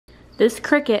This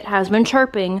cricket has been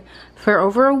chirping for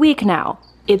over a week now.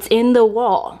 It's in the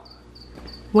wall.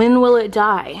 When will it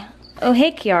die? Oh,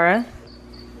 hey, Kiara.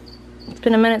 It's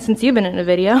been a minute since you've been in a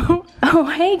video. Oh,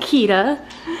 hey, Kita.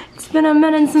 It's been a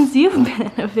minute since you've been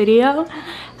in a video.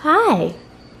 Hi.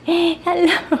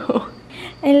 Hello.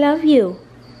 I love you.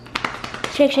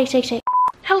 Shake, shake, shake, shake.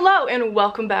 Hello and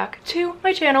welcome back to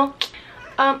my channel.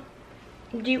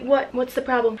 What's the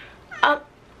problem?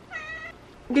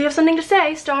 Do you have something to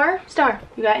say, Star? Star,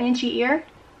 you got an itchy ear?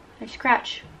 I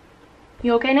scratch.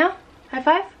 You okay now? High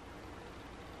five?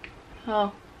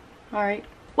 Oh, alright.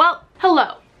 Well,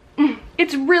 hello.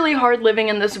 It's really hard living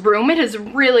in this room. It is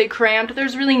really cramped.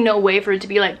 There's really no way for it to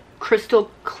be like crystal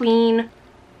clean.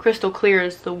 Crystal clear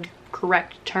is the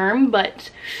correct term,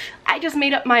 but I just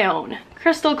made up my own.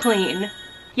 Crystal clean.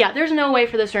 Yeah, there's no way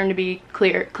for this room to be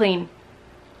clean.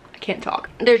 I can't talk.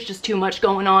 There's just too much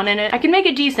going on in it. I can make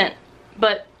it decent,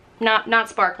 but not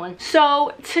sparkling.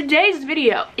 So today's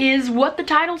video is what the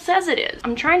title says it is.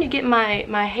 I'm trying to get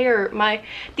my hair,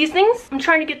 these things, I'm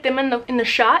trying to get them in the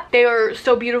shot. They are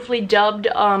so beautifully dubbed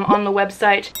on the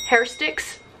website hair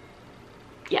sticks.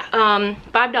 Yeah,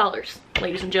 $5,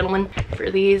 ladies and gentlemen, for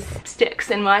these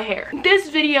sticks in my hair. This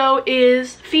video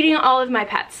is feeding all of my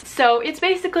pets. So it's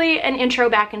basically an intro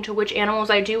back into which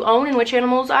animals I do own and which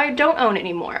animals I don't own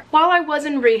anymore. While I was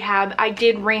in rehab, I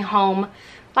did rehome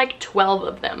like 12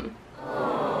 of them.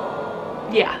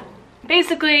 Yeah.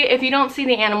 Basically, if you don't see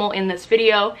the animal in this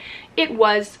video, it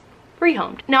was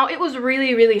rehomed. Now, it was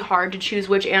really hard to choose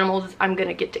which animals I'm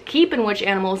gonna get to keep and which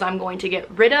animals I'm going to get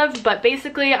rid of, but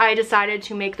basically I decided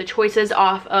to make the choices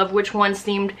off of which ones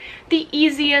seemed the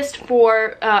easiest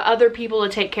for other people to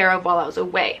take care of while I was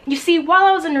away. You see, while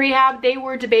I was in rehab, they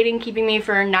were debating keeping me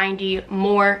for 90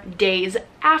 more days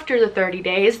after the 30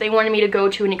 days. They wanted me to go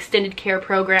to an extended care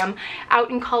program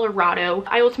out in Colorado.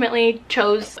 I ultimately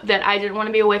chose that I didn't want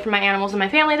to be away from my animals and my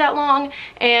family that long,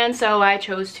 and so I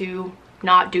chose to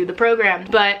not do the program.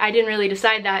 But I didn't really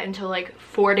decide that until like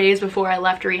 4 days before I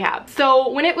left rehab.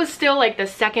 So when it was still like the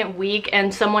second week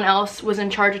and someone else was in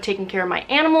charge of taking care of my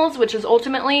animals, which was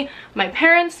ultimately my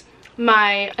parents,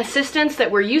 my assistants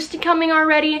that were used to coming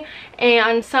already,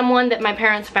 and someone that my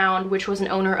parents found, which was an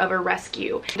owner of a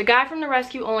rescue. The guy from the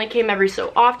rescue only came every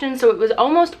so often, so it was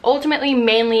almost ultimately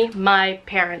mainly my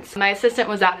parents. My assistant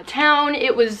was out of town.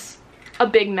 It was a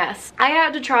big mess. I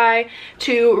had to try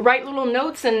to write little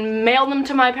notes and mail them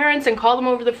to my parents and call them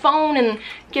over the phone and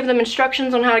give them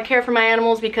instructions on how to care for my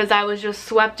animals because I was just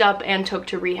swept up and took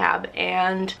to rehab,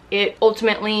 and it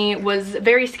ultimately was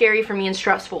very scary for me and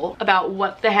stressful about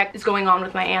what the heck is going on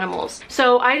with my animals.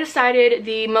 So I decided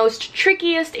the most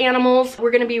trickiest animals were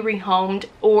going to be rehomed,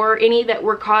 or any that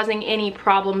were causing any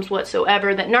problems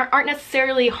whatsoever that aren't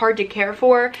necessarily hard to care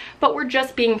for, but were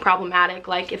just being problematic,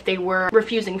 like if they were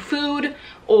refusing food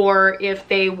or if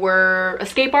they were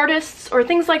escape artists or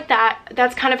things like that.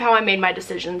 That's kind of how I made my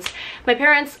decisions. My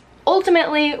parents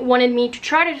ultimately wanted me to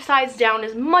try to size down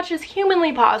as much as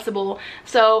humanly possible,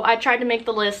 so I tried to make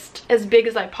the list as big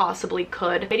as I possibly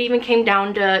could. It even came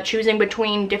down to choosing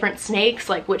between different snakes,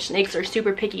 like which snakes are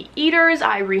super picky eaters.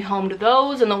 I rehomed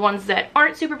those, and the ones that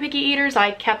aren't super picky eaters,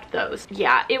 I kept those.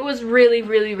 Yeah, it was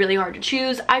really hard to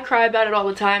choose. I cry about it all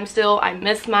the time still. I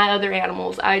miss my other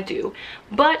animals, I do.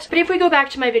 But if we go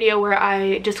back to my video where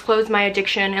I disclosed my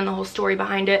addiction and the whole story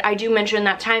behind it, I do mention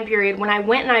that time period when I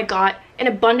went and I got an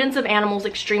abundance of animals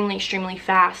extremely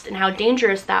fast and how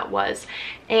dangerous that was.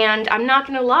 And I'm not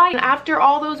gonna lie, after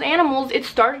all those animals, it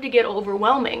started to get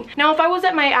overwhelming. Now, if I was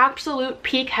at my absolute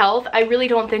peak health, I really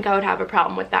don't think I would have a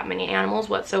problem with that many animals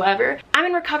whatsoever. I'm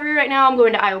in recovery right now. I'm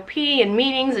going to IOP and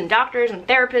meetings and doctors and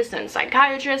therapists and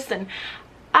psychiatrists, and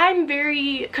I'm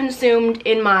very consumed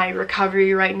in my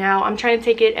recovery right now. I'm trying to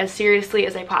take it as seriously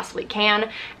as I possibly can,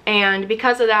 and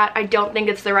because of that, I don't think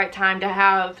it's the right time to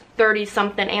have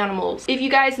 30-something animals. If you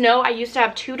guys know, I used to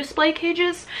have 2 display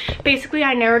cages. Basically,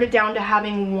 I narrowed it down to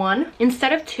having 1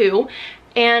 instead of 2,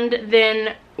 and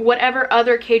then whatever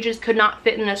other cages could not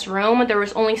fit in this room, there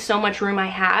was only so much room I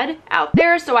had out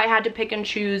there, so I had to pick and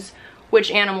choose which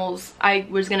animals I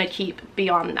was gonna keep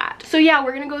beyond that. So yeah,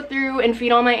 we're gonna go through and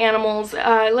feed all my animals.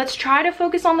 Let's try to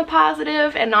focus on the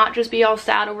positive and not just be all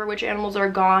sad over which animals are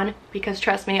gone, because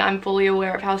trust me, I'm fully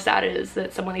aware of how sad it is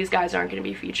that some of these guys aren't gonna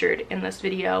be featured in this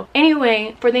video.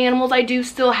 Anyway, for the animals I do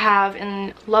still have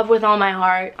and love with all my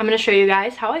heart, I'm gonna show you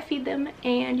guys how I feed them,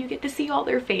 and you get to see all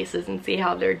their faces and see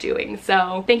how they're doing.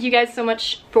 So thank you guys so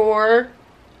much for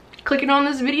clicking on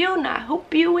this video, and I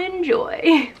hope you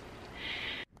enjoy.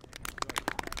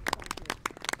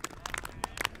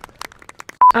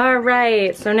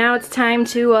 Alright, so now it's time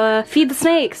to feed the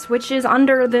snakes, which is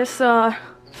under this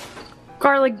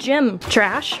garlic gym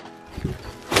trash.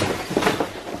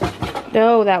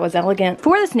 Oh, that was elegant.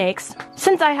 For the snakes,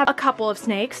 since I have a couple of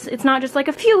snakes, it's not just like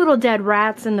a few little dead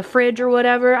rats in the fridge or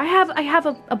whatever. I have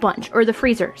a bunch, or the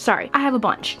freezer, sorry. I have a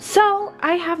bunch. So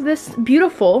I have this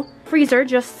beautiful freezer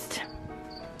just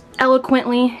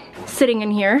eloquently sitting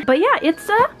in here. But yeah, it's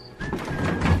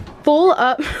full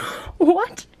of,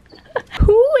 what?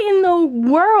 Who in the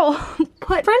world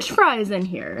put French fries in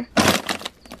here?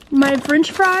 My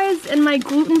French fries and my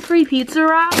gluten-free pizza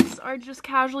wraps are just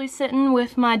casually sitting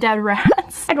with my dead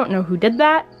rats. I don't know who did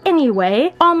that.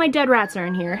 Anyway, all my dead rats are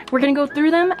in here. We're gonna go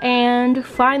through them and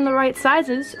find the right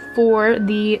sizes for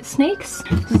the snakes.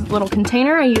 This is a little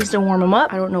container I used to warm them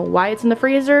up. I don't know why it's in the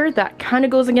freezer. That kind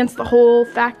of goes against the whole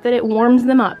fact that it warms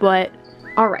them up, but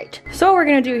all right. So what we're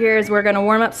gonna do here is we're gonna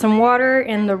warm up some water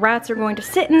and the rats are going to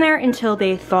sit in there until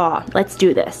they thaw. Let's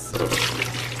do this.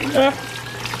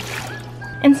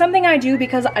 And something I do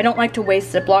because I don't like to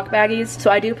waste Ziploc baggies, so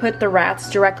I do put the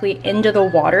rats directly into the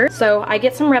water. So I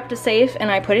get some ReptiSafe and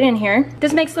I put it in here.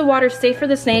 This makes the water safe for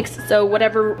the snakes, so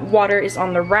whatever water is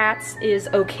on the rats is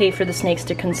okay for the snakes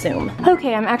to consume.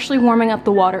 Okay, I'm actually warming up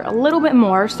the water a little bit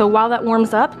more, so while that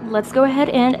warms up, let's go ahead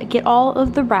and get all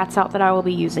of the rats out that I will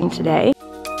be using today.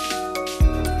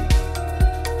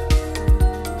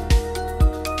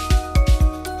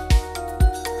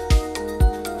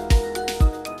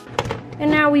 And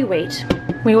now we wait.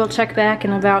 We will check back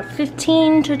in about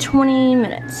 15 to 20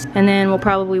 minutes. And then we'll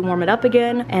probably warm it up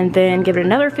again and then give it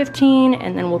another 15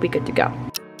 and then we'll be good to go.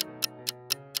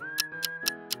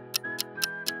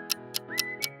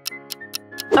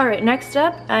 All right, next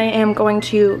up, I am going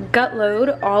to gut load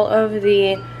all of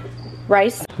the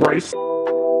rice.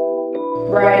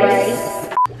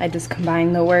 I just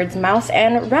combined the words mouse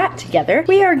and rat together.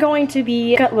 We are going to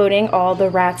be gut loading all the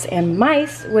rats and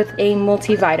mice with a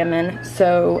multivitamin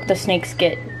so the snakes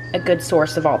get a good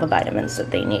source of all the vitamins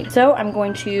that they need. So I'm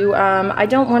going to, I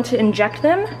don't want to inject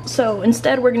them, so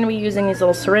instead we're going to be using these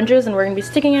little syringes and we're going to be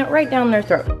sticking it right down their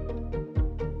throat.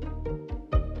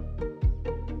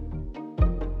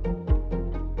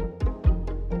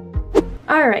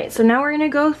 Alright, so now we're gonna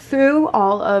go through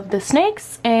all of the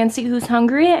snakes and see who's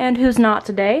hungry and who's not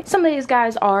today. Some of these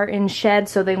guys are in shed,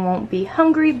 so they won't be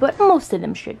hungry, but most of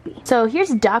them should be. So here's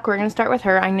Duck. We're gonna start with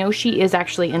her. I know she is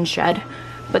actually in shed,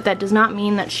 but that does not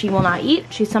mean that she will not eat.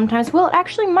 She sometimes will. It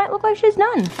actually might look like she's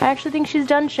done. I actually think she's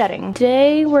done shedding.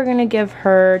 Today, we're gonna give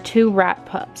her 2 rat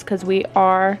pups because we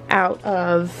are out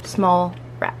of small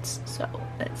rats. So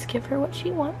let's give her what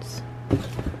she wants.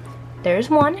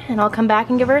 There's one, and I'll come back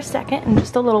and give her a second in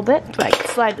just a little bit. If I can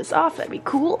slide this off, that'd be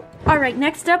cool. All right,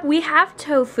 next up we have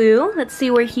Tofu. Let's see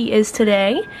where he is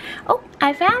today. Oh,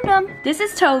 I found him. This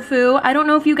is Tofu. I don't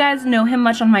know if you guys know him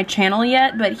much on my channel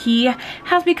yet, but he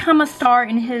has become a star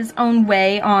in his own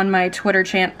way on my Twitter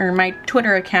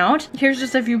account. Here's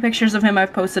just a few pictures of him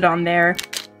I've posted on there.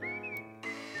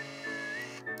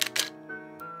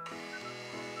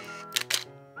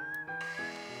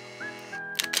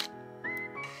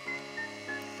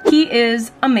 He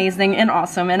is amazing and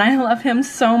awesome, and I love him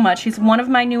so much. He's one of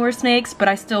my newer snakes, but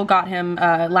I still got him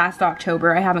last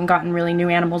October. I haven't gotten really new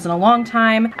animals in a long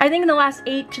time. I think in the last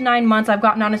 8 to 9 months, I've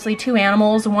gotten honestly 2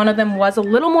 animals. One of them was a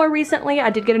little more recently. I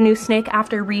did get a new snake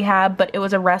after rehab, but it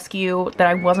was a rescue that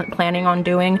I wasn't planning on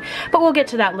doing, but we'll get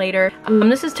to that later.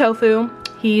 This is Tofu.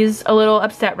 He's a little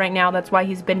upset right now. That's why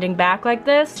he's bending back like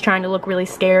this, trying to look really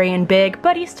scary and big,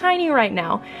 but he's tiny right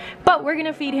now. But we're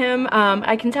gonna feed him.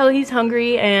 I can tell he's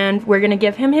hungry and we're gonna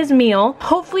give him his meal.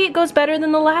 Hopefully it goes better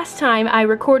than the last time I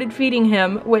recorded feeding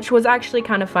him, which was actually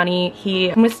kind of funny.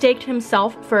 He mistaked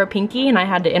himself for a pinky and I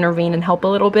had to intervene and help a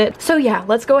little bit. So yeah,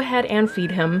 let's go ahead and feed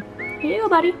him. Here you go,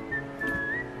 buddy.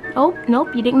 Oh,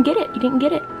 nope, you didn't get it. You didn't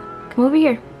get it. Come over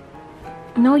here.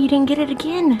 No, you didn't get it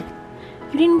again.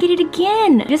 You didn't get it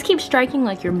again. Just keep striking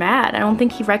like you're mad. I don't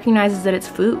think he recognizes that it's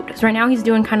food. So right now he's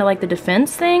doing kind of like the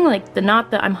defense thing, like the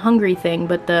not the I'm hungry thing,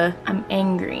 but the I'm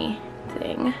angry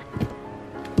thing.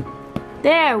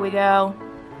 There we go.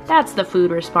 That's the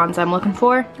food response I'm looking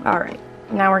for. All right,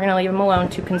 now we're gonna leave him alone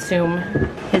to consume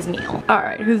his meal. All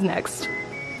right, who's next?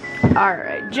 All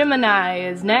right, Gemini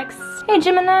is next. Hey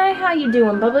Gemini, how you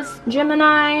doing, Bubba's?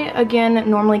 Gemini, again,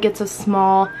 normally gets a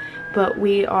small, but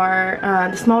we are,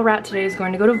 the small rat today is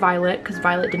going to go to Violet because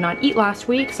Violet did not eat last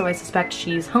week, so I suspect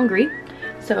she's hungry.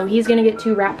 So he's gonna get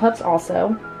 2 rat pups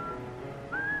also.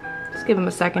 Just give him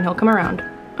a second, he'll come around.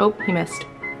 Oh, he missed.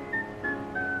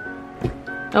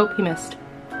 Oh, he missed.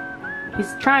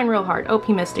 He's trying real hard. Oh,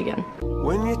 he missed again.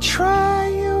 When you try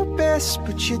your best,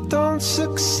 but you don't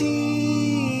succeed.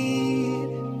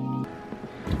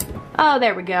 Oh,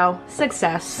 there we go.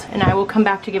 Success. And I will come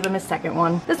back to give him his second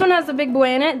one. This one has a big boy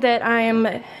in it that I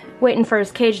am waiting for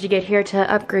his cage to get here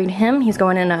to upgrade him. He's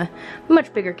going in a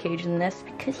much bigger cage than this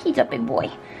because he's a big boy.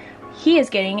 He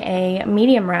is getting a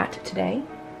medium rat today.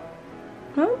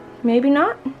 Well, maybe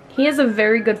not. He has a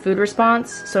very good food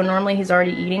response, so normally he's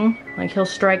already eating. Like, he'll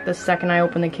strike the second I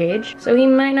open the cage. So he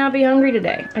might not be hungry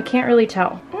today. I can't really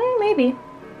tell. Maybe.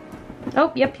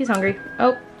 Oh, yep, he's hungry.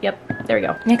 Oh, yep, there we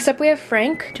go. Next up we have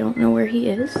Frank. Don't know where he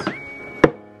is.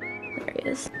 There he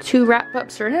is. 2 rat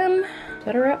pups for him. Is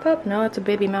that a rat pup? No, that's a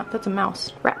baby mouse. That's a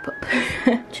mouse. Rat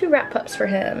pup. 2 rat pups for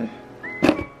him.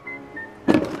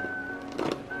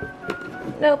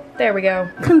 Nope, there we go.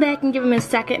 Come back and give him his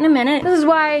second in a minute. This is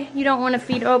why you don't want to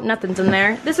feed, oh, nothing's in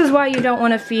there. This is why you don't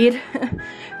want to feed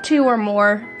 2 or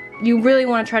more. You really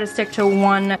want to try to stick to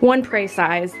one prey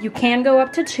size. You can go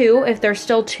up to 2 if they're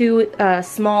still too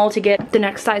small to get the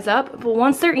next size up. But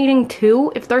once they're eating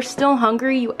 2, if they're still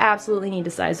hungry, you absolutely need to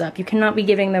size up. You cannot be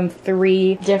giving them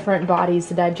 3 different bodies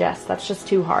to digest. That's just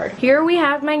too hard. Here we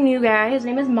have my new guy. His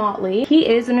name is Motley. He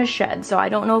is in a shed, so I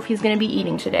don't know if he's going to be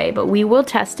eating today, but we will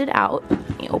test it out.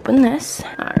 Let me open this.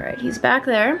 All right, he's back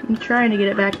there. I'm trying to get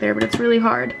it back there, but it's really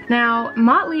hard. Now,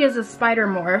 Motley is a spider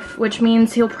morph, which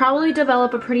means he'll probably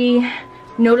develop a pretty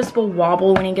noticeable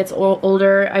wobble when he gets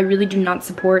older. I really do not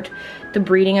support the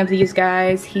breeding of these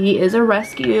guys. He is a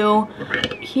rescue.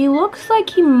 He looks like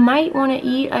he might want to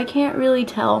eat. I can't really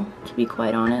tell, to be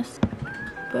quite honest.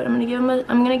 But I'm gonna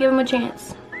give him a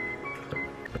chance.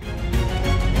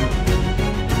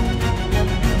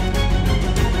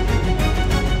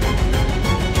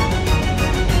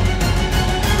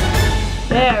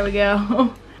 There we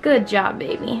go. Good job,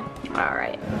 baby. All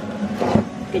right.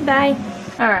 Goodbye.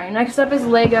 All right, next up is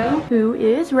Lego, who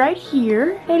is right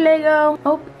here. Hey, Lego.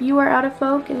 Oh, you are out of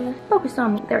focus. Focus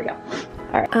on me. There we go.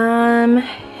 All right.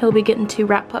 He'll be getting 2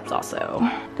 rat pups also.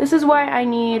 This is why I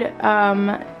need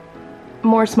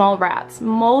more small rats.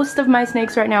 Most of my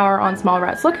snakes right now are on small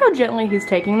rats. Look how gently he's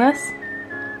taking this.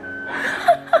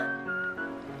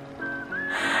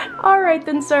 All right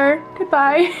then, sir.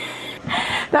 Goodbye.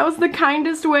 That was the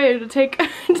kindest way to take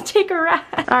a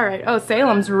rat. All right. Oh,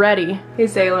 Salem's ready. Hey,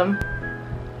 Salem.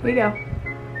 Here you go.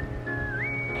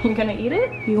 You gonna eat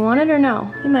it? You want it or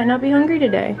no? He might not be hungry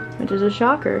today, which is a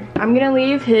shocker. I'm gonna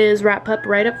leave his rat pup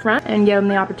right up front and give him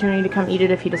the opportunity to come eat it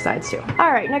if he decides to.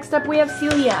 All right, next up we have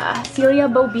Celia. Celia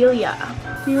Bobelia.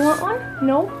 Do you want one?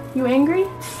 No? You angry?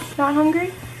 Not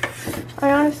hungry? I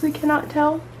honestly cannot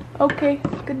tell. Okay,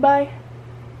 goodbye.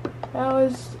 That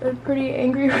was a pretty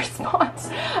angry response.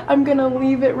 I'm gonna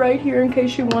leave it right here in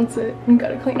case she wants it. I'm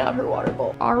gotta clean out her water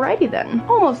bowl. Alrighty then.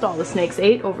 Almost all the snakes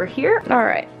ate over here.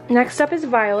 Alright, next up is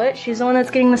Violet. She's the one that's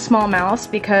getting the small mouse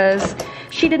because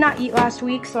she did not eat last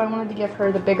week, so I wanted to give her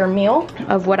the bigger meal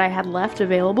of what I had left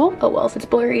available. Oh well, if it's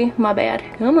blurry, my bad.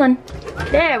 Come on.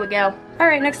 There we go.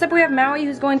 Alright, next up we have Maui,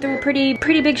 who's going through a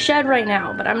pretty big shed right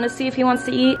now, but I'm gonna see if he wants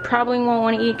to eat. Probably won't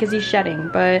want to eat because he's shedding,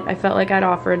 but I felt like I'd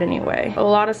offer it anyway. A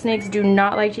lot of snakes do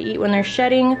not like to eat when they're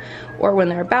shedding or when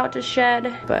they're about to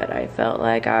shed, but I felt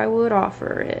like I would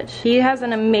offer it. He has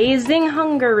an amazing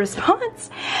hunger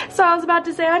response, so I was about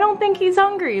to say I don't think he's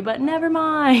hungry, but never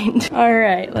mind.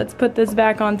 Alright, let's put this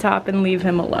back on top and leave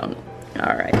him alone.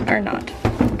 Alright, or not.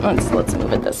 Let's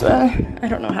move it this way. I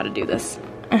don't know how to do this.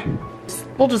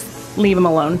 We'll just leave him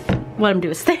alone. Let him do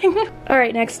his thing. All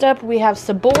right, next up we have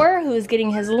Sabor, who is getting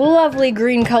his lovely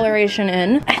green coloration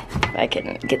in. If I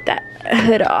can get that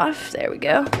hood off. There we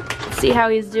go. See how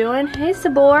he's doing. Hey,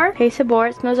 Sabor. Hey, Sabor.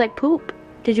 It smells like poop.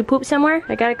 Did you poop somewhere?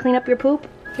 I gotta clean up your poop.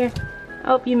 Here.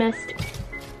 Oh, you missed.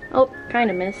 Oh, kind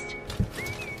of missed.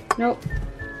 Nope.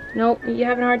 Nope. You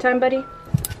having a hard time, buddy?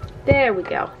 There we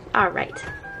go. All right.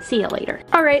 See you later.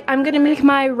 All right, I'm gonna make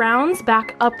my rounds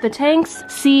back up the tanks,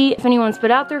 see if anyone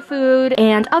spit out their food,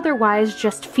 and otherwise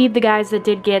just feed the guys that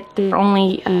did get their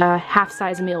only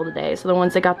half-size meal today. So the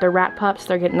ones that got their rat pups,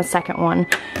 they're getting the second one.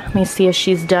 Let me see if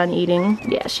she's done eating.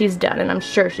 Yeah, she's done, and I'm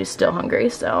sure she's still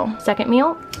hungry, so. Second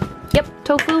meal. Yep,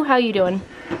 Tofu, how you doing?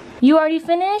 You already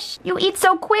finished? You eat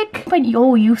so quick. But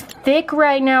yo, you thick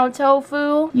right now,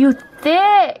 Tofu. You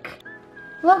thick.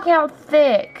 Look how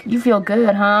thick. You feel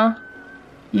good, huh?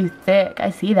 You thick. I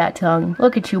see that tongue.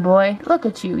 Look at you, boy. Look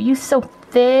at you. You so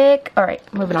thick. All right,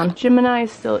 moving on. Gemini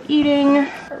is still eating.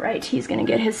 All right, he's gonna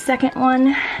get his second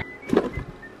one.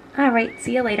 All right,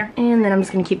 see you later. And then I'm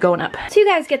just gonna keep going up. So you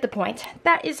guys get the point.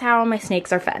 That is how my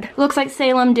snakes are fed. Looks like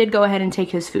Salem did go ahead and take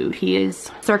his food. He is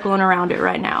circling around it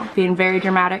right now, being very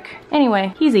dramatic.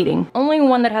 Anyway, he's eating. Only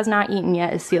one that has not eaten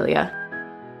yet is Celia.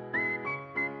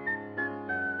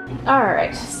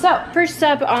 Alright, so first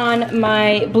up on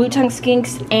my blue tongue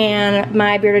skinks and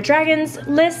my bearded dragons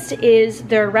list is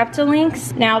their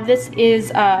reptilinks. Now this is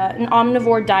an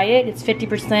omnivore diet. It's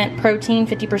 50% protein,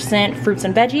 50% fruits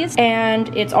and veggies,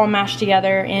 and it's all mashed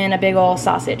together in a big ol'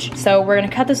 sausage. So we're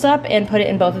gonna cut this up and put it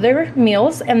in both of their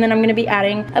meals, and then I'm gonna be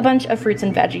adding a bunch of fruits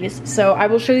and veggies. So I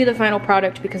will show you the final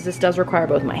product because this does require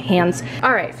both my hands.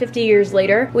 Alright, 50 years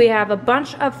later, we have a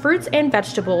bunch of fruits and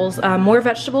vegetables, more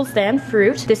vegetables than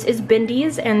fruit. This is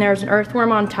Bindi's, and there's an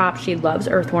earthworm on top. She loves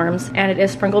earthworms, and it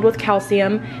is sprinkled with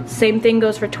calcium. Same thing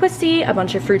goes for Twisty, a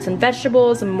bunch of fruits and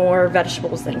vegetables, more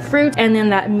vegetables than fruit, and then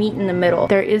that meat in the middle.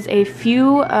 There is a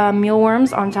few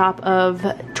mealworms on top of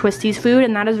Twisty's food,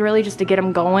 and that is really just to get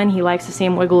him going. He likes to see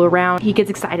him wiggle around. He gets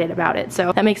excited about it,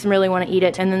 so that makes him really want to eat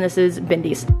it. And then this is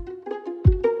Bindi's.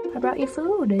 I brought you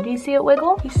food. Did you see it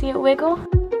wiggle? You see it wiggle?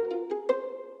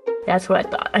 That's what I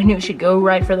thought. I knew she'd go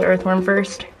right for the earthworm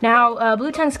first. Now,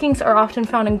 blue tongue skinks are often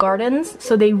found in gardens,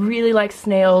 so they really like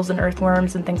snails and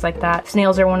earthworms and things like that.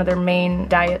 Snails are one of their main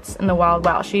diets in the wild.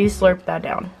 Wow, she slurped that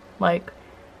down. Like,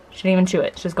 she didn't even chew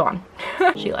it. She's gone.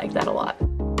 She liked that a lot.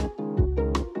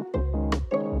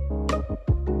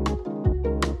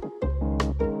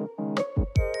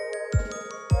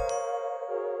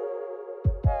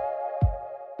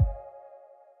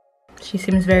 She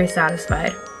seems very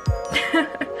satisfied.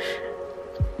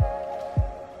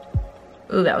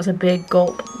 Ooh, that was a big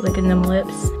gulp, licking them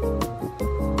lips.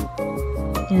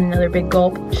 And another big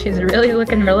gulp. She's really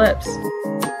licking her lips.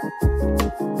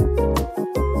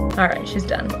 Alright, she's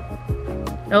done.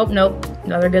 Nope, nope,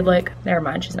 another good lick. Never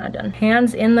mind, she's not done.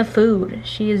 Hands in the food.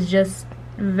 She is just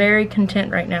very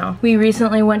content right now. We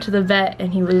recently went to the vet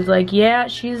and he was like, yeah,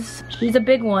 she's a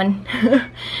big one.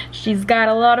 She's got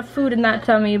a lot of food in that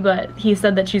tummy, but he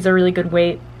said that she's a really good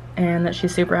weight and that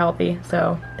she's super healthy,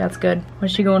 so that's good.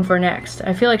 What's she going for next?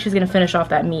 I feel like she's gonna finish off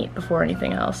that meat before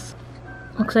anything else.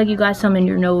 Looks like you got some in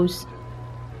your nose.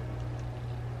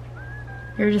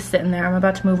 You're just sitting there. I'm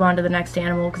about to move on to the next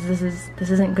animal because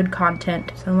this isn't good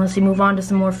content. So unless you move on to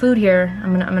some more food here,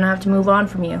 I'm gonna have to move on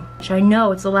from you. Which I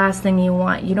know it's the last thing you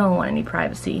want. You don't want any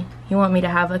privacy. You want me to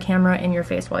have a camera in your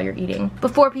face while you're eating.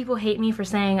 Before people hate me for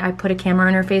saying I put a camera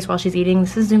in her face while she's eating,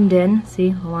 this is zoomed in. See,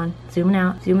 hold on, zooming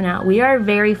out, zooming out. We are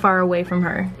very far away from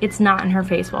her. It's not in her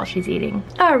face while she's eating.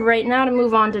 All right, now to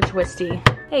move on to Twisty.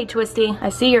 Hey Twisty, I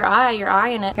see your eye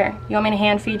in it. Here, you want me to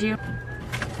hand feed you?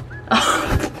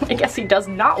 Oh, I guess he does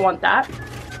not want that.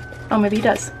 Oh, maybe he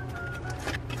does.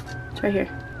 It's right here.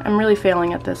 I'm really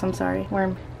failing at this, I'm sorry.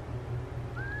 Worm.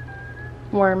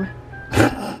 Worm.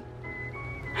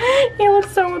 He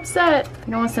looks so upset.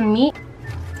 You don't want some meat?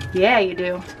 Yeah, you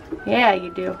do. Yeah,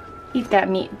 you do. Eat that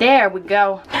meat. There we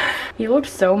go. He looked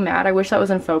so mad. I wish that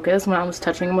was in focus when I was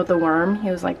touching him with the worm.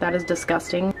 He was like, that is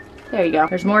disgusting. There you go.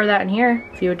 There's more of that in here.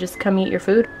 If you would just come eat your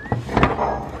food.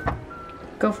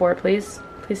 Go for it, please.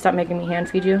 Please stop making me hand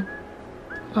feed you.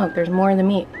 Look, there's more of the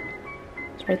meat.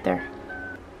 It's right there.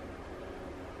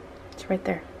 It's right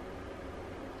there.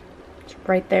 It's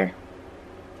right there.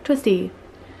 Twisty.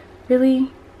 Really?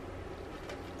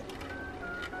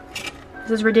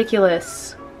 This is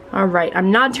ridiculous. Alright,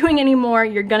 I'm not doing any more.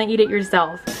 You're gonna eat it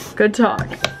yourself. Good talk.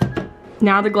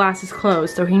 Now the glass is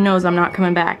closed, so he knows I'm not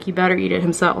coming back. He better eat it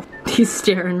himself. He's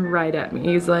staring right at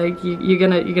me. He's like, you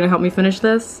gonna help me finish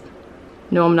this?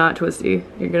 No, I'm not, Twisty.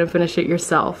 You're gonna finish it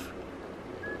yourself.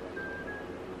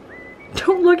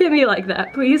 Don't look at me like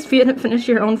that. Please finish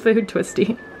your own food,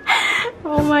 Twisty.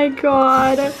 Oh my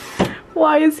god.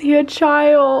 Why is he a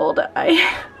child?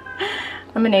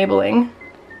 I'm enabling.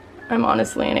 I'm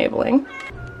honestly enabling.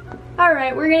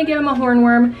 Alright, we're gonna give him a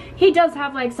hornworm. He does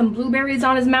have like some blueberries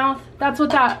on his mouth. That's what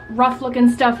that rough looking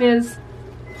stuff is.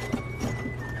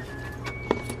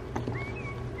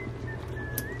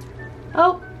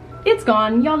 Oh, it's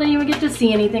gone. Y'all didn't even get to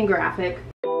see anything graphic.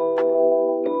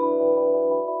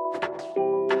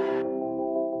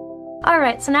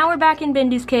 Alright, so now we're back in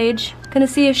Bindi's cage. Gonna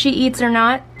see if she eats or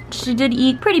not. She did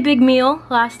eat a pretty big meal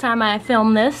last time I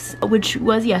filmed this, which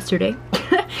was yesterday.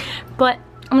 But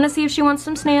I'm gonna see if she wants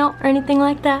some snail or anything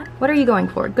like that. What are you going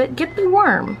for? Get the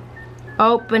worm.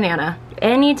 Oh, banana.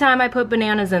 Anytime I put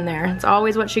bananas in there, it's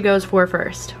always what she goes for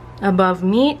first. Above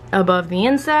meat, above the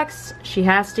insects, she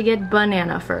has to get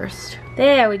banana first.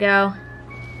 There we go.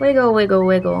 Wiggle, wiggle,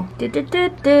 wiggle. Do, do, do,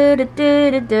 do, do,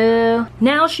 do, do, do.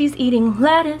 Now she's eating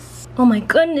lettuce. Oh my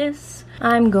goodness.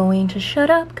 I'm going to shut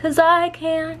up because I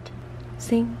can't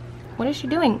sing. What is she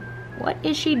doing? What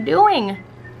is she doing?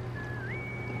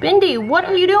 Bindi, what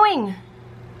are you doing?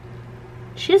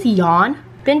 She just yawn.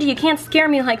 Bindi, you can't scare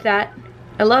me like that.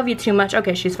 I love you too much.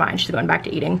 Okay, she's fine. She's going back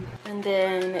to eating. And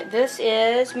then this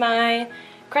is my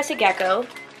crescent gecko.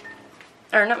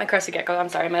 or not my crested gecko, I'm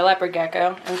sorry, my leopard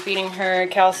gecko. I'm feeding her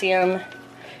calcium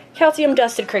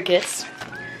dusted crickets.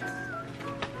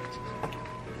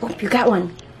 Oh, you got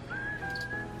one.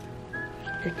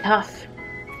 You're tough.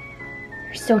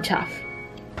 You're so tough.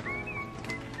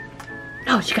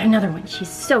 Oh, she got another one. She's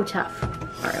so tough.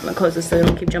 All right, I'm gonna close this so they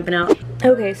don't keep jumping out.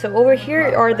 Okay, so over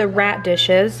here are the rat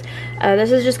dishes.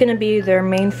 This is just gonna be their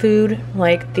main food,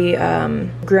 like the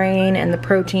grain and the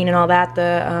protein and all that,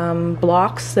 the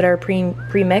blocks that are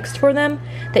pre-mixed for them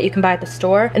that you can buy at the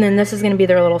store. And then this is gonna be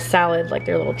their little salad, like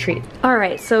their little treat. All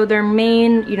right, so their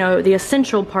main, you know, the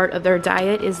essential part of their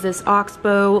diet is this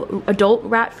Oxbow adult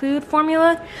rat food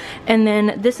formula. And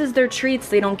then this is their treats.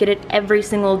 They don't get it every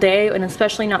single day, and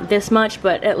especially not this much,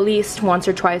 but at least once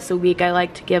or twice a week I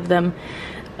like to give them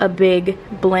a big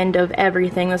blend of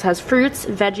everything. This has fruits,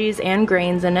 veggies, and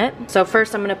grains in it. So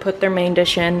first I'm gonna put their main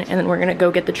dish in, and then we're gonna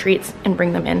go get the treats and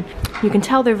bring them in. You can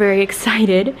tell they're very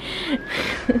excited.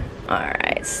 All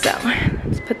right, so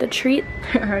let's put the treat.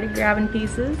 They're already grabbing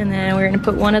pieces. And then we're gonna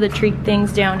put one of the treat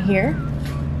things down here.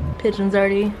 Pigeon's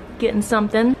already getting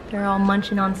something. They're all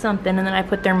munching on something, and then I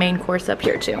put their main course up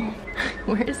here too.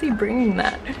 Where is he bringing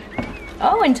that?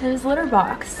 Oh, into his litter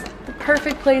box. The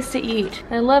perfect place to eat.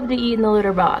 I love to eat in the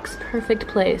litter box. Perfect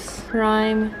place.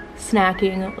 Prime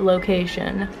snacking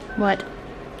location. What?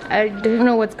 I don't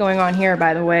know what's going on here,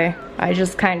 by the way. I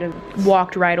just kind of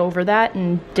walked right over that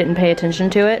and didn't pay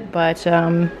attention to it, but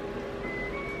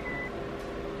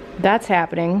that's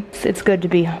happening. It's good to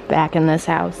be back in this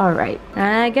house. All right,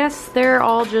 I guess they're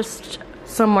all just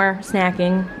somewhere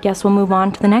snacking. Guess we'll move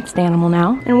on to the next animal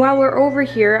now. And while we're over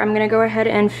here, I'm gonna go ahead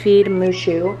and feed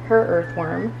Mushu her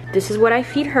earthworm. This is what I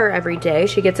feed her every day.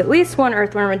 She gets at least 1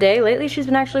 earthworm a day. Lately, she's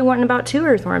been actually wanting about 2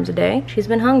 earthworms a day. She's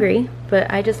been hungry,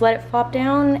 but I just let it flop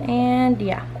down, and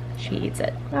yeah, she eats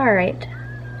it. All right,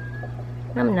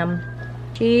 num num.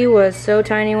 She was so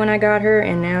tiny when I got her,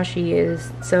 and now she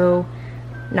is so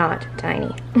not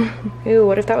tiny. Ew,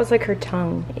 what if that was like her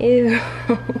tongue? Ew.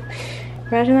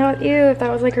 Imagine that, ew, if that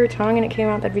was like her tongue and it came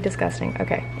out, that'd be disgusting.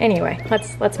 Okay, anyway,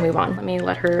 let's move on. Let me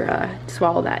let her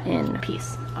swallow that in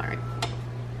peace. All right.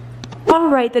 All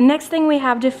right, the next thing we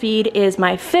have to feed is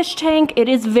my fish tank. It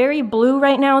is very blue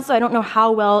right now, so I don't know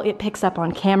how well it picks up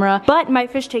on camera, but my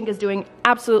fish tank is doing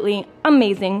absolutely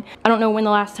amazing. I don't know when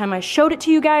the last time I showed it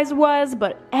to you guys was,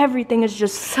 but everything is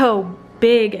just so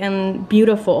big and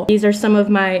beautiful. These are some of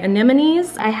my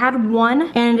anemones. I had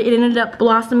 1 and it ended up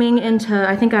blossoming into,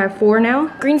 I think I have 4 now.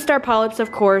 Green star polyps,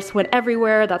 of course, went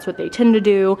everywhere. That's what they tend to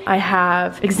do. I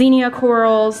have xenia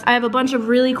corals. I have a bunch of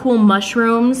really cool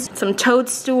mushrooms, some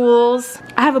toadstools.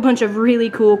 I have a bunch of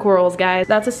really cool corals, guys.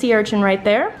 That's a sea urchin right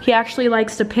there. He actually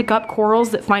likes to pick up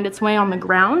corals that find its way on the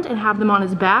ground and have them on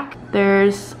his back.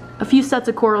 There's a few sets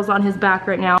of corals on his back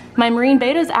right now. My marine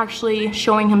betta is actually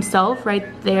showing himself right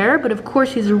there, but of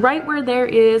course he's right where there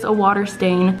is a water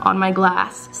stain on my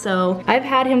glass. So I've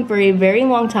had him for a very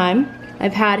long time.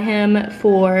 I've had him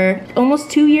for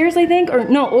almost 2 years, I think, or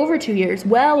no, over 2 years,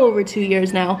 well over 2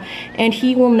 years now, and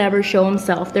he will never show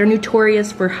himself. They're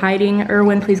notorious for hiding.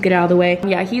 Erwin, please get out of the way.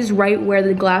 Yeah, he's right where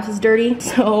the glass is dirty,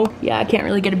 so yeah, I can't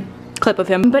really get a clip of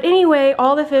him. But anyway,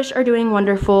 all the fish are doing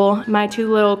wonderful. My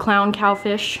 2 little clown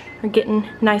cowfish are getting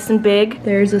nice and big.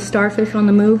 There's a starfish on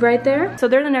the move right there. So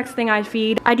they're the next thing I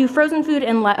feed. I do frozen food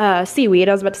and seaweed.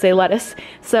 I was about to say lettuce.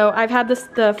 So I've had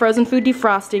the frozen food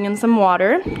defrosting in some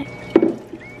water.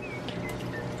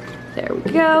 There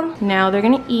we go. Now they're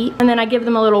gonna eat. And then I give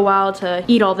them a little while to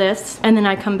eat all this. And then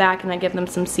I come back and I give them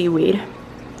some seaweed.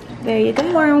 There you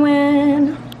go,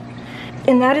 Erwin.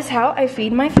 And that is how I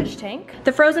feed my fish tank.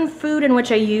 The frozen food in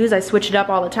which I use, I switch it up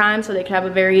all the time so they can have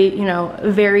a very, you know,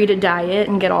 varied diet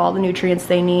and get all the nutrients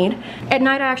they need. At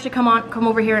night I actually come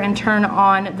over here and turn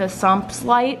on the sumps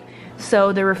light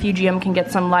so the refugium can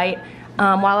get some light.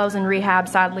 While I was in rehab,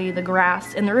 sadly, the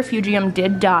grass in the refugium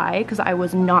did die because I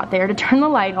was not there to turn the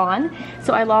light on.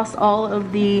 So I lost all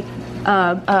of the,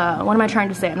 what am I trying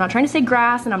to say? I'm not trying to say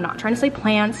grass and I'm not trying to say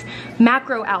plants.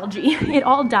 Macroalgae, it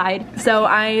all died. So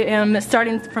I am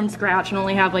starting from scratch and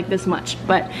only have like this much.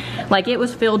 But like it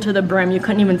was filled to the brim. You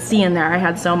couldn't even see in there. I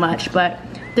had so much. But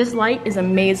this light is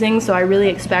amazing. So I really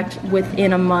expect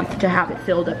within a month to have it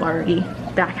filled up already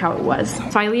back how it was.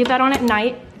 So I leave that on at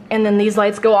night. And then these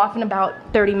lights go off in about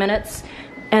 30 minutes.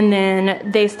 And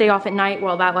then they stay off at night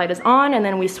while that light is on, and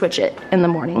then we switch it in the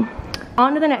morning.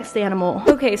 On to the next animal.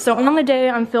 Okay, so on the day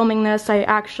I'm filming this, I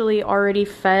actually already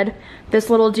fed this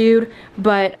little dude,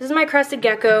 but this is my crested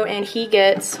gecko, and he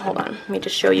gets, hold on, let me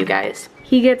just show you guys.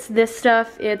 He gets this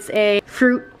stuff. It's a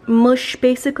fruit mush,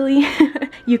 basically.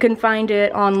 You can find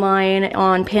it online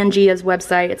on Pangea's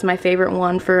website. It's my favorite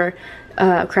one for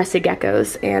crested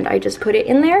geckos, and I just put it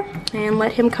in there and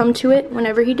let him come to it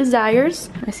whenever he desires.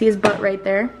 I see his butt right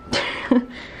there.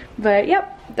 But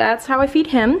yep, that's how I feed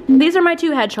him. These are my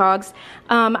 2 hedgehogs.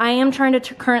 I am trying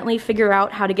to currently figure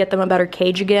out how to get them a better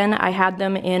cage again. I had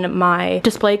them in my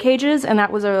display cages, and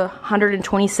that was a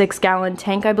 126-gallon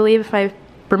tank, I believe, if I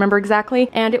remember exactly,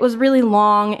 and it was really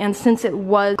long, and since it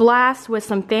was glass with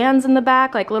some fans in the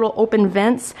back, like little open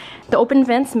vents, the open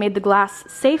vents made the glass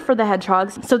safe for the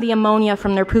hedgehogs, so the ammonia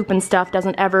from their poop and stuff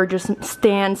doesn't ever just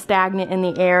stand stagnant in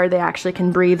the air. They actually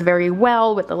can breathe very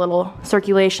well with the little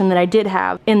circulation that I did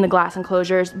have in the glass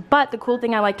enclosures. But the cool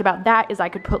thing I liked about that is I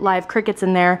could put live crickets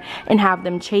in there and have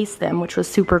them chase them, which was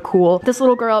super cool. This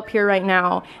little girl up here right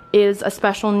now is a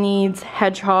special needs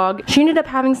hedgehog. She ended up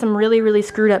having some really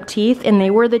screwed up teeth, and they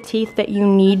were the teeth that you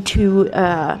need to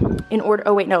in order,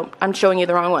 oh wait, no, I'm showing you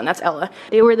the wrong one. That's Ella.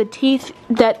 They were the teeth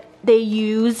that they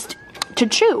used to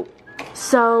chew.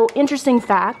 So, interesting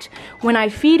fact, when I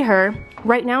feed her,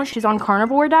 right now she's on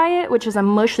carnivore diet, which is a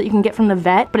mush that you can get from the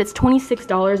vet, but it's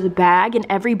 $26 a bag, and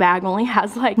every bag only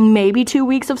has like maybe 2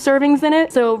 weeks of servings in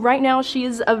it. So right now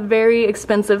she's a very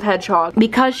expensive hedgehog.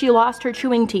 Because she lost her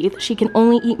chewing teeth, she can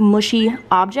only eat mushy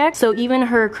objects. So even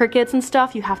her crickets and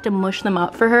stuff, you have to mush them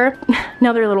up for her.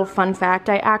 Another little fun fact,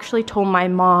 I actually told my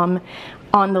mom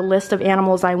on the list of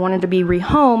animals I wanted to be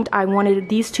rehomed, I wanted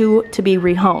these 2 to be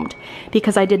rehomed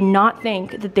because I did not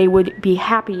think that they would be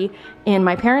happy in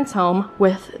my parents' home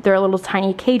with their little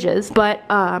tiny cages. But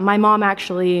my mom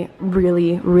actually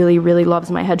really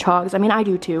loves my hedgehogs. I mean, I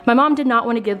do too. My mom did not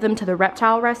want to give them to the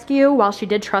reptile rescue. While she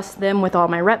did trust them with all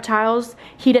my reptiles,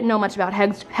 he didn't know much about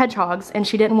hedgehogs, and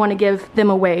she didn't want to give them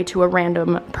away to a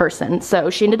random person. So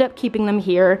she ended up keeping them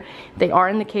here. They are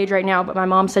in the cage right now, but my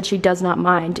mom said she does not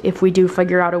mind if we do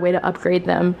figure out a way to upgrade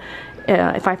them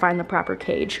if I find the proper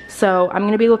cage. So I'm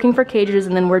gonna be looking for cages,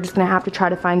 and then we're just gonna have to try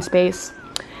to find space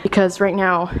because right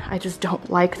now I just don't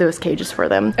like those cages for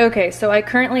them. Okay, so I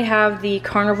currently have the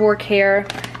carnivore care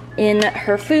in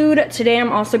her food. Today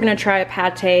I'm also gonna try a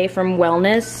pate from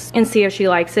Wellness and see if she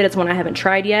likes it. It's one I haven't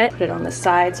tried yet. Put it on the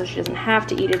side so she doesn't have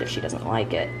to eat it if she doesn't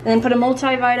like it. And then put a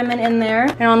multivitamin in there.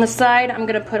 And on the side, I'm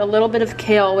gonna put a little bit of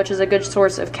kale, which is a good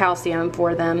source of calcium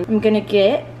for them. I'm gonna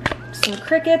get some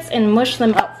crickets and mush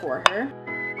them up for her.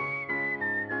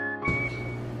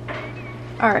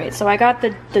 Alright, so I got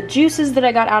the juices that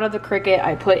I got out of the cricket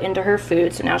I put into her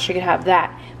food, so now she could have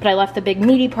that. But I left the big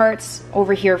meaty parts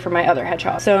over here for my other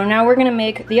hedgehog. So now we're gonna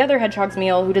make the other hedgehog's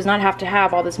meal, who does not have to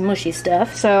have all this mushy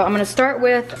stuff. So I'm gonna start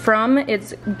with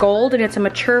it's gold, and it's a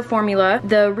mature formula.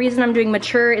 The reason I'm doing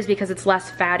mature is because it's less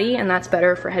fatty, and that's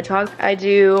better for hedgehogs. I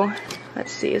do,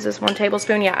 let's see, is this 1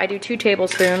 tablespoon? Yeah, I do 2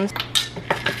 tablespoons.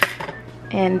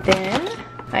 And then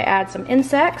I add some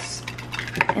insects.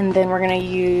 And then we're gonna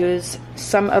use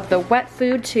some of the wet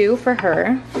food too for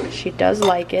her. She does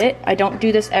like it. I don't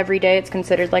do this every day. It's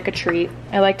considered like a treat.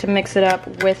 I like to mix it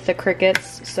up with the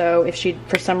crickets, so if she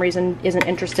for some reason isn't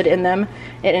interested in them,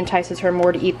 it entices her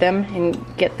more to eat them and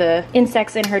get the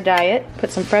insects in her diet.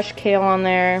 Put some fresh kale on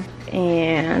there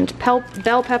and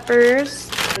bell peppers.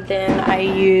 Then I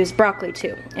use broccoli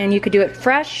too. And you could do it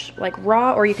fresh, like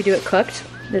raw, or you could do it cooked.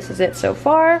 This is it so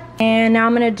far. And now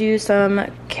I'm gonna do some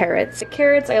carrots. The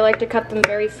carrots, I like to cut them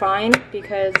very fine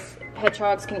because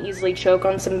hedgehogs can easily choke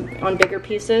on bigger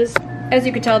pieces. As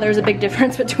you can tell, there's a big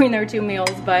difference between their 2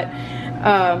 meals, but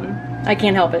I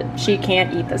can't help it. She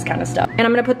can't eat this kind of stuff. And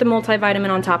I'm gonna put the multivitamin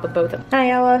on top of both of them.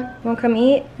 Hi, Ella. You wanna come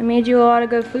eat? I made you a lot of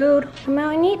good food. Come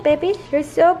out and eat, baby. You're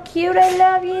so cute. I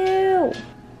love you.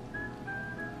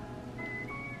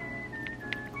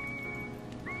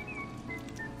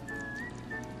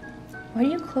 Why do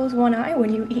you close one eye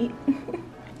when you eat?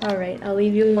 Alright, I'll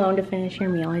leave you alone to finish your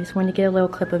meal. I just wanted to get a little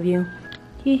clip of you.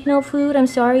 Do you know food? I'm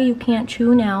sorry you can't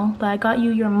chew now, but I got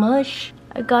you your mush.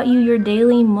 I got you your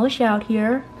daily mush out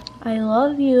here. I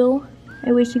love you.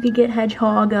 I wish you could get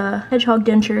hedgehog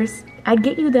dentures. I'd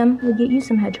get you them. I'd get you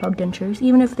some hedgehog dentures,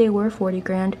 even if they were 40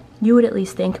 grand. You would at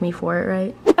least thank me for it,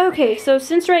 right? Okay, so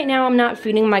since right now I'm not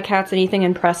feeding my cats anything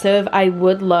impressive, I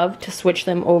would love to switch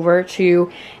them over to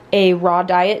a raw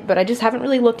diet, but I just haven't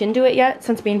really looked into it yet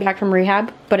since being back from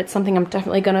rehab, but it's something I'm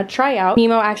definitely gonna try out.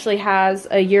 Nemo actually has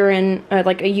a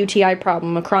UTI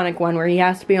problem, a chronic one, where he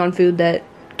has to be on food that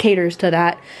caters to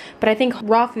that, but I think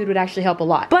raw food would actually help a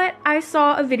lot. But I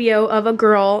saw a video of a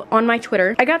girl on my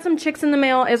Twitter. I got some chicks in the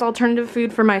mail as alternative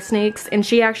food for my snakes, and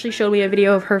she actually showed me a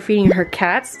video of her feeding her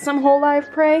cats some whole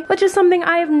live prey, which is something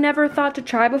I have never thought to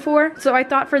try before. So I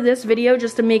thought for this video,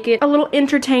 just to make it a little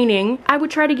entertaining, I would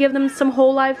try to give them some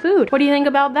whole live food. What do you think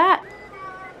about that?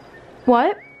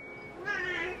 What?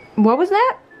 What was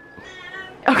that?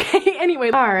 Okay, anyway.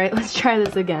 Alright, let's try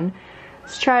this again.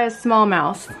 Let's try a small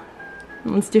mouse.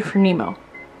 Let's do for Nemo.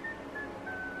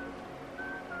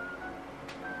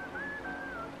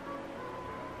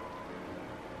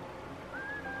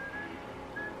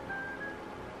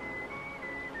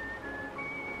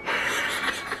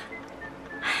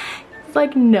 It's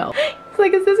like, no. It's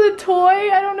like, is this a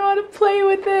toy? I don't know how to play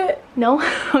with it. No?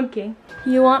 Okay.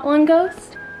 You want one,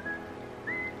 Ghost?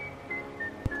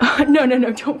 No,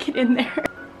 don't get in there.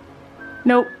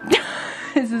 Nope.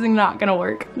 This is not gonna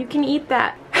work. You can eat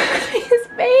that. His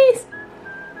face!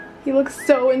 He looks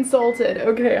so insulted.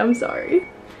 Okay, I'm sorry.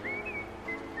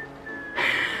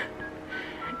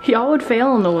 Y'all would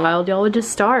fail in the wild. Y'all would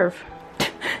just starve.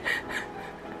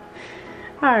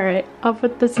 Alright, I'll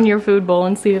put this in your food bowl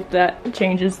and see if that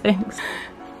changes things.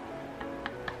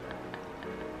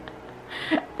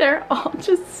 They're all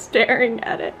just staring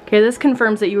at it. Okay, this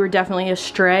confirms that you were definitely a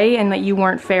stray and that you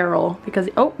weren't feral because,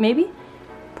 oh, maybe?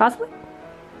 Possibly?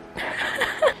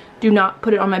 Do not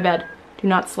put it on my bed. Do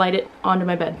not slide it onto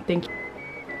my bed. Thank you.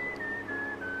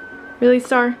 Really,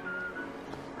 Star?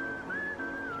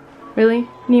 Really?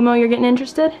 Nemo, you're getting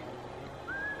interested?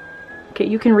 Okay,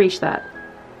 you can reach that.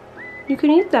 You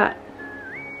can eat that.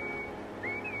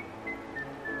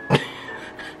 I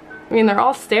mean, they're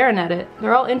all staring at it.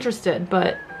 They're all interested,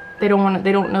 but they don't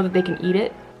know that they can eat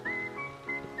it.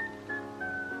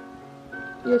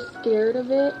 You're scared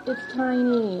of it? It's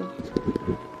tiny.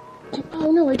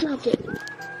 Oh no, I dropped it.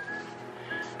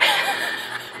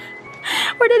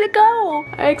 Where did it go?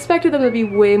 I expected them to be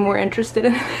way more interested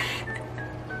in it.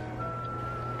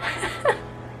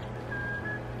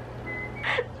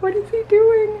 What is he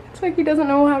doing? It's like he doesn't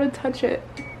know how to touch it.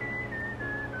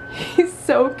 He's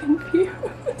so confused.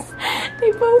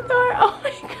 They both are. Oh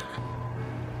my god.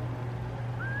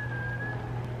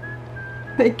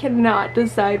 They cannot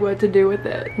decide what to do with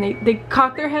it. They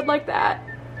cock their head like that.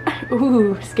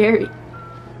 Ooh, scary.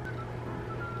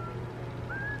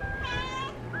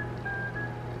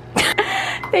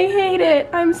 They hate it.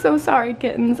 I'm so sorry,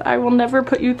 kittens. I will never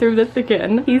put you through this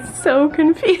again. He's so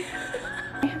confused.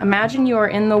 Imagine you are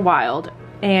in the wild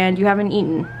and you haven't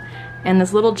eaten, and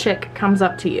this little chick comes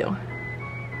up to you.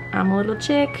 I'm a little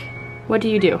chick. What do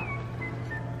you do?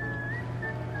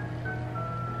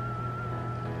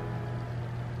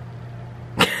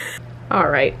 All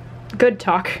right, good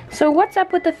talk. So what's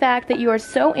up with the fact that you are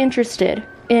so interested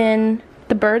in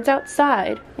the birds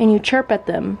outside and you chirp at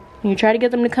them and you try to get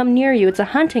them to come near you? It's a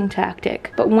hunting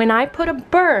tactic. But when I put a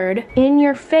bird in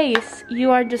your face,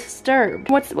 you are disturbed.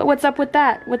 What's up with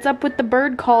that? What's up with the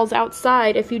bird calls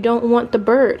outside if you don't want the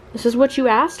bird? This is what you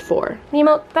asked for.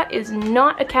 Nemo, that is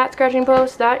not a cat scratching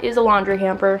post. That is a laundry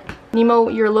hamper. Nemo,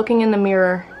 you're looking in the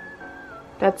mirror.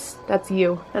 That's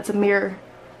you. That's a mirror.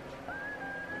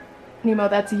 Nemo,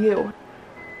 that's you.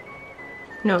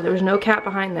 No, there was no cat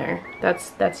behind there.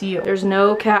 That's you. There's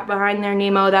no cat behind there,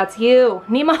 Nemo. That's you.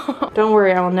 Nemo! Don't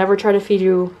worry, I will never try to feed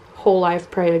you whole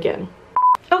live prey again.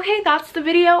 Okay, that's the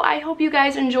video. I hope you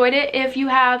guys enjoyed it. If you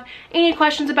have any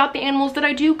questions about the animals that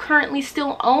I do currently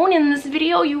still own in this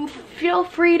video, you feel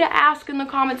free to ask in the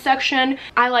comment section.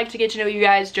 I like to get to know you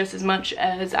guys just as much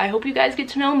as I hope you guys get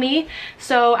to know me.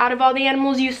 So out of all the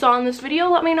animals you saw in this video,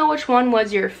 let me know which one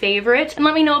was your favorite, and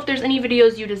let me know if there's any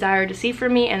videos you desire to see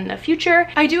from me in the future.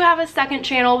 I do have a second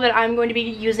channel that I'm going to be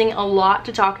using a lot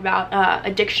to talk about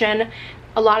addiction,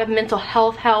 a lot of mental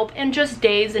health help, and just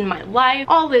days in my life,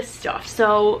 all this stuff.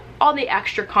 So all the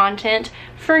extra content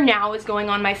for now is going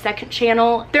on my second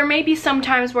channel. There may be some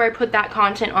times where I put that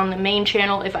content on the main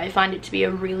channel if I find it to be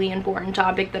a really important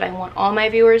topic that I want all my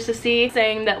viewers to see,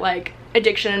 saying that like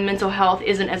addiction and mental health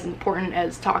isn't as important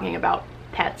as talking about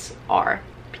pets are,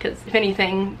 because if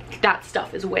anything, that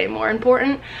stuff is way more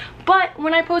important. But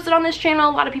when I post it on this channel,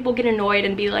 a lot of people get annoyed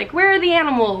and be like, where are the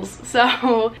animals?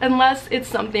 So unless it's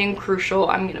something crucial,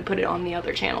 I'm gonna put it on the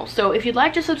other channel. So if you'd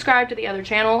like to subscribe to the other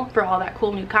channel for all that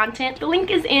cool new content, the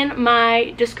link is in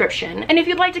my description. And if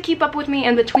you'd like to keep up with me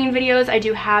in between videos, I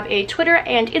do have a Twitter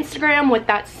and Instagram with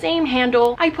that same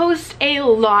handle. I post a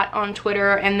lot on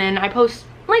Twitter, and then I post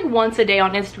like once a day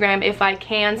on Instagram if I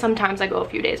can. Sometimes I go a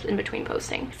few days in between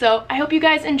posting. So I hope you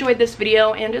guys enjoyed this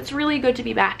video, and it's really good to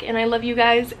be back, and I love you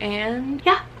guys, and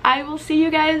yeah, I will see you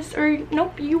guys, or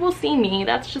nope, you will see me.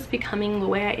 That's just becoming the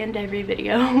way I end every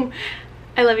video.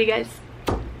 I love you guys.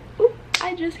 Ooh,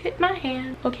 I just hit my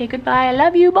hand. Okay, goodbye. I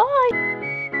love you. Bye.